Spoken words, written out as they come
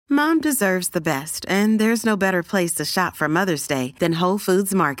Mom deserves the best, and there's no better place to shop for Mother's Day than Whole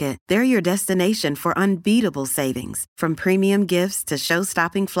Foods Market. They're your destination for unbeatable savings, from premium gifts to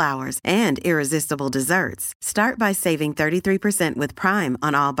show-stopping flowers and irresistible desserts. Start by saving 33% with Prime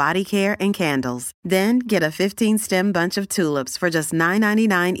on all body care and candles. Then get a 15-stem bunch of tulips for just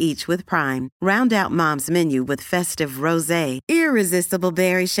 $9.99 each with Prime. Round out Mom's menu with festive rosé, irresistible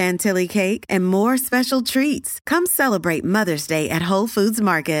berry chantilly cake, and more special treats. Come celebrate Mother's Day at Whole Foods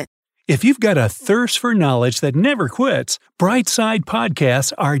Market. If you've got a thirst for knowledge that never quits, Brightside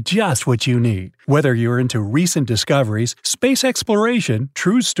Podcasts are just what you need. Whether you're into recent discoveries, space exploration,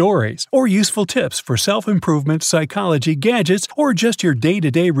 true stories, or useful tips for self-improvement, psychology, gadgets, or just your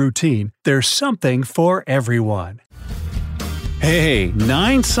day-to-day routine, there's something for everyone. Hey,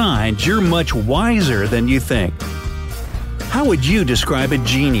 9 signs you're much wiser than you think. How would you describe a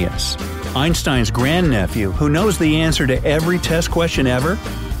genius? Einstein's grandnephew who knows the answer to every test question ever?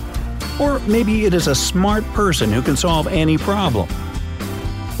 Or maybe it is a smart person who can solve any problem.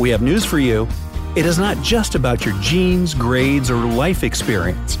 We have news for you. It is not just about your genes, grades, or life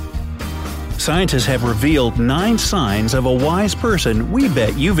experience. Scientists have revealed 9 signs of a wise person we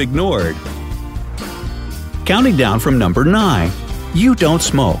bet you've ignored. Counting down from number 9. You don't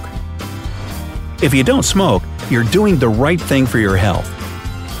smoke. If you don't smoke, you're doing the right thing for your health.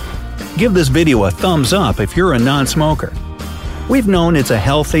 Give this video a thumbs up if you're a non-smoker. We've known it's a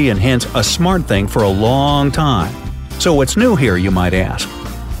healthy and hence a smart thing for a long time. So what's new here, you might ask?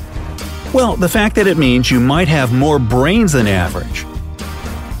 Well, the fact that it means you might have more brains than average.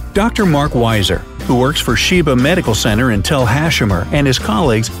 Dr. Mark Weiser, who works for Sheba Medical Center in Tel Hashomer, and his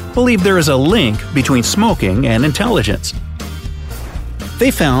colleagues believe there is a link between smoking and intelligence.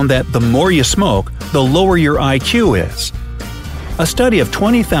 They found that the more you smoke, the lower your IQ is. A study of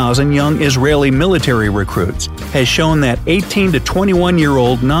 20,000 young Israeli military recruits has shown that 18 to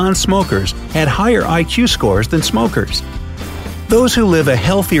 21-year-old non-smokers had higher IQ scores than smokers. Those who live a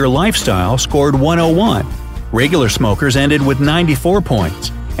healthier lifestyle scored 101. Regular smokers ended with 94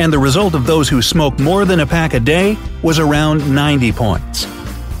 points, and the result of those who smoke more than a pack a day was around 90 points.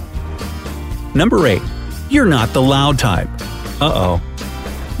 Number 8. You're not the loud type. Uh-oh.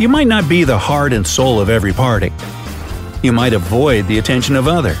 You might not be the heart and soul of every party. You might avoid the attention of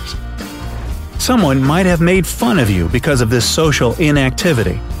others. Someone might have made fun of you because of this social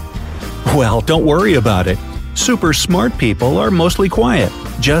inactivity. Well, don't worry about it. Super smart people are mostly quiet,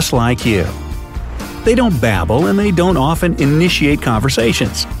 just like you. They don't babble and they don't often initiate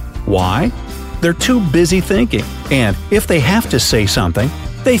conversations. Why? They're too busy thinking, and if they have to say something,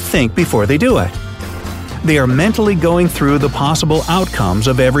 they think before they do it. They are mentally going through the possible outcomes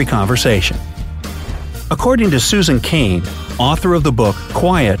of every conversation. According to Susan Cain, author of the book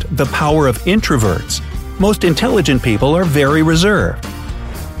Quiet: The Power of Introverts, most intelligent people are very reserved.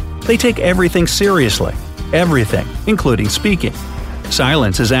 They take everything seriously, everything, including speaking.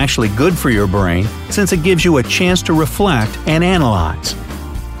 Silence is actually good for your brain since it gives you a chance to reflect and analyze.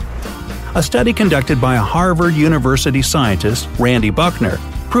 A study conducted by a Harvard University scientist, Randy Buckner,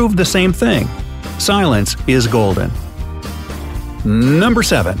 proved the same thing. Silence is golden. Number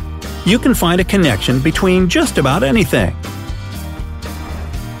 7. You can find a connection between just about anything.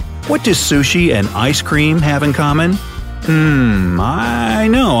 What do sushi and ice cream have in common? I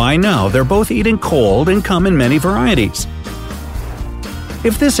know. They're both eaten cold and come in many varieties.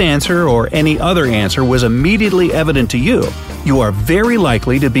 If this answer or any other answer was immediately evident to you, you are very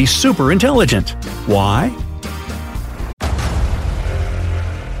likely to be super intelligent. Why?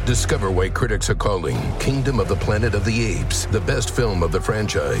 Discover why critics are calling Kingdom of the Planet of the Apes the best film of the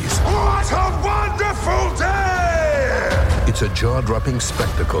franchise. What a wonderful day! It's a jaw-dropping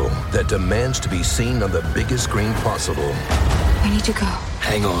spectacle that demands to be seen on the biggest screen possible. We need to go.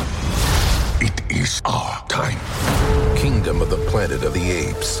 Hang on. It is our time. Kingdom of the Planet of the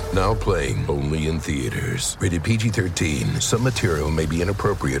Apes. Now playing only in theaters. Rated PG-13. Some material may be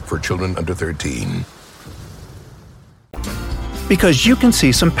inappropriate for children under 13. Because you can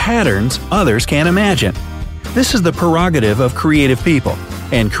see some patterns others can't imagine. This is the prerogative of creative people,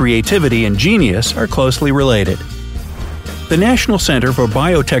 and creativity and genius are closely related. The National Center for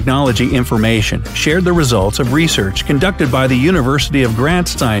Biotechnology Information shared the results of research conducted by the University of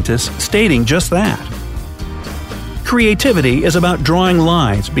Graz scientists stating just that. Creativity is about drawing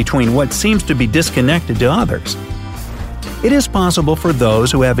lines between what seems to be disconnected to others. It is possible for those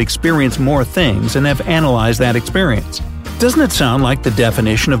who have experienced more things and have analyzed that experience. Doesn't it sound like the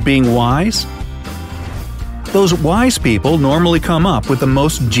definition of being wise? Those wise people normally come up with the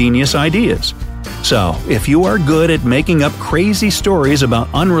most genius ideas. So, if you are good at making up crazy stories about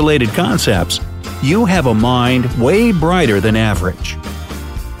unrelated concepts, you have a mind way brighter than average.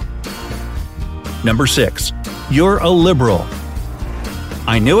 Number 6. You're a liberal.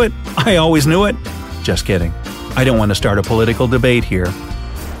 I knew it. I always knew it. Just kidding. I don't want to start a political debate here.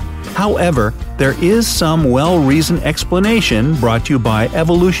 However, there is some well-reasoned explanation brought to you by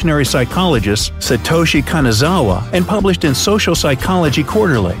evolutionary psychologist Satoshi Kanazawa and published in Social Psychology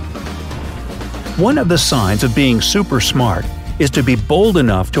Quarterly. One of the signs of being super smart is to be bold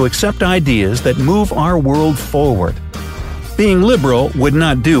enough to accept ideas that move our world forward. Being liberal would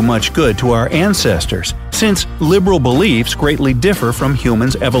not do much good to our ancestors, since liberal beliefs greatly differ from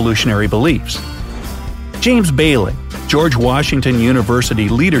humans' evolutionary beliefs. James Bailey, George Washington University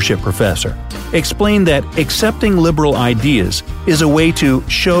leadership professor, explained that accepting liberal ideas is a way to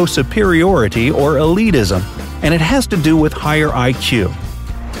show superiority or elitism, and it has to do with higher IQ.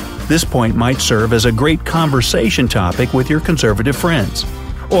 This point might serve as a great conversation topic with your conservative friends.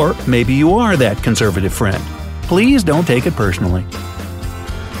 Or maybe you are that conservative friend. Please don't take it personally.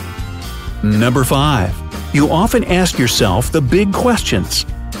 Number 5. You often ask yourself the big questions.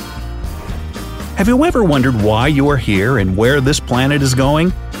 Have you ever wondered why you are here and where this planet is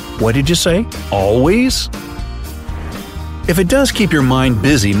going? What did you say? Always? If it does keep your mind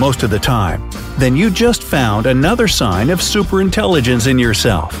busy most of the time, then you just found another sign of superintelligence in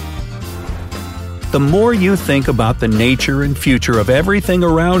yourself. The more you think about the nature and future of everything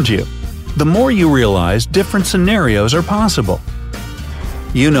around you, the more you realize different scenarios are possible.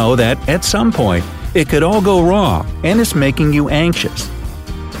 You know that, at some point, it could all go wrong, and it's making you anxious.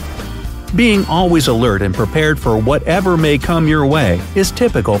 Being always alert and prepared for whatever may come your way is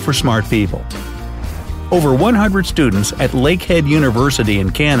typical for smart people. Over 100 students at Lakehead University in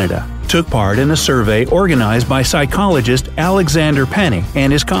Canada took part in a survey organized by psychologist Alexander Penny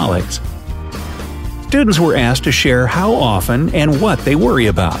and his colleagues. Students were asked to share how often and what they worry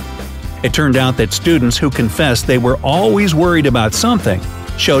about. It turned out that students who confessed they were always worried about something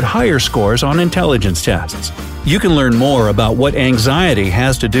showed higher scores on intelligence tests. You can learn more about what anxiety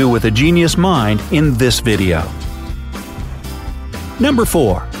has to do with a genius mind in this video. Number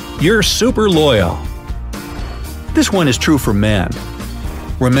 4. You're super loyal. This one is true for men.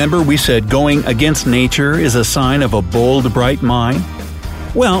 Remember we said going against nature is a sign of a bold, bright mind?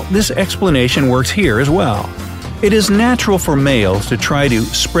 Well, this explanation works here as well. It is natural for males to try to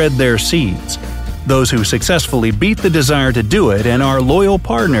spread their seeds. Those who successfully beat the desire to do it and are loyal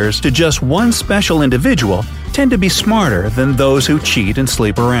partners to just one special individual tend to be smarter than those who cheat and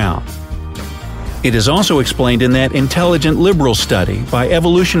sleep around. It is also explained in that intelligent liberal study by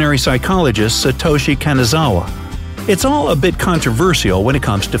evolutionary psychologist Satoshi Kanazawa. It's all a bit controversial when it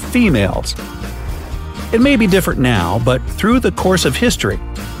comes to females. It may be different now, but through the course of history,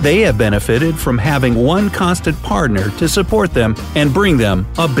 they have benefited from having one constant partner to support them and bring them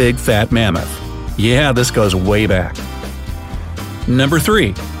a big fat mammoth. Yeah, this goes way back. Number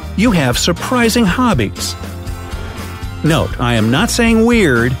 3. You have surprising hobbies. Note, I am not saying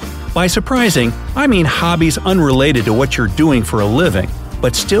weird. By surprising, I mean hobbies unrelated to what you're doing for a living,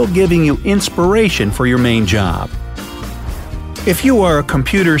 but still giving you inspiration for your main job. If you are a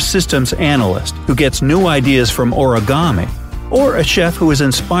computer systems analyst who gets new ideas from origami, or a chef who is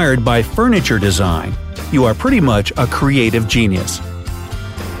inspired by furniture design, you are pretty much a creative genius.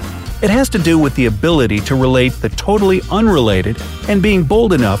 It has to do with the ability to relate the totally unrelated and being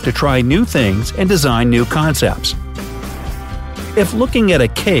bold enough to try new things and design new concepts. If looking at a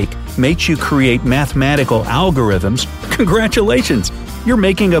cake makes you create mathematical algorithms, congratulations! You're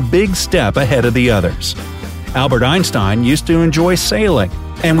making a big step ahead of the others. Albert Einstein used to enjoy sailing,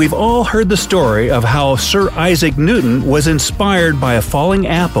 and we've all heard the story of how Sir Isaac Newton was inspired by a falling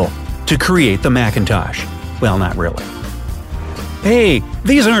apple to create the Macintosh. Well, not really. Hey,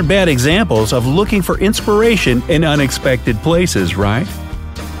 these aren't bad examples of looking for inspiration in unexpected places, right?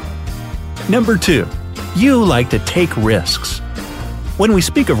 Number 2. You like to take risks. When we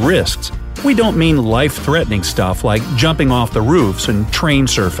speak of risks, we don't mean life-threatening stuff like jumping off the roofs and train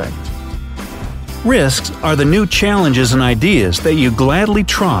surfing. Risks are the new challenges and ideas that you gladly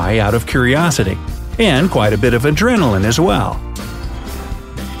try out of curiosity, and quite a bit of adrenaline as well.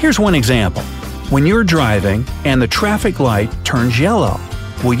 Here's one example. When you're driving and the traffic light turns yellow,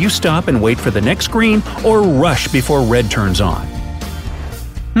 will you stop and wait for the next green or rush before red turns on?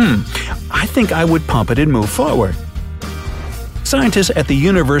 I think I would pump it and move forward. Scientists at the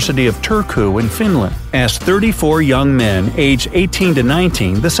University of Turku in Finland asked 34 young men aged 18 to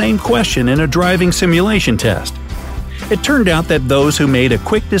 19 the same question in a driving simulation test. It turned out that those who made a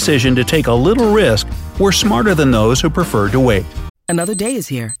quick decision to take a little risk were smarter than those who preferred to wait. Another day is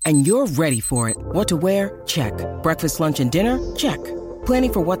here, and you're ready for it. What to wear? Check. Breakfast, lunch, and dinner? Check.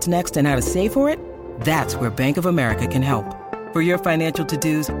 Planning for what's next and how to save for it? That's where Bank of America can help. For your financial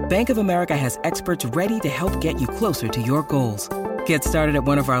to-dos, Bank of America has experts ready to help get you closer to your goals. Get started at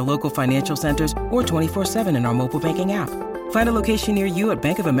one of our local financial centers or 24/7 in our mobile banking app. Find a location near you at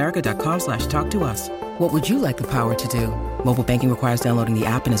bankofamerica.com/talktous. What would you like the power to do? Mobile banking requires downloading the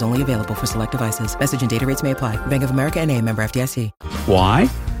app and is only available for select devices. Message and data rates may apply. Bank of America N.A., member FDIC. Why?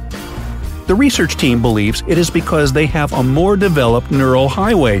 The research team believes it is because they have a more developed neural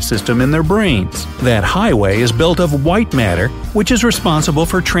highway system in their brains. That highway is built of white matter, which is responsible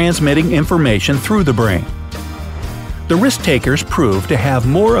for transmitting information through the brain. The risk takers prove to have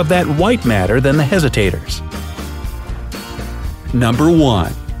more of that white matter than the hesitators. Number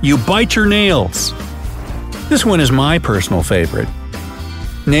 1. You bite your nails. This one is my personal favorite.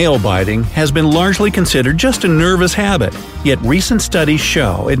 Nail biting has been largely considered just a nervous habit, yet recent studies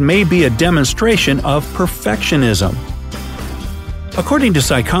show it may be a demonstration of perfectionism. According to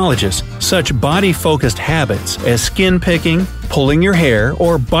psychologists, such body-focused habits as skin picking, pulling your hair,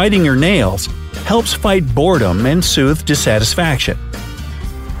 or biting your nails helps fight boredom and soothe dissatisfaction.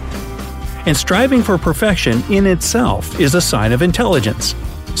 And striving for perfection in itself is a sign of intelligence.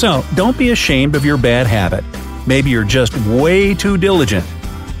 So don't be ashamed of your bad habit. Maybe you're just way too diligent.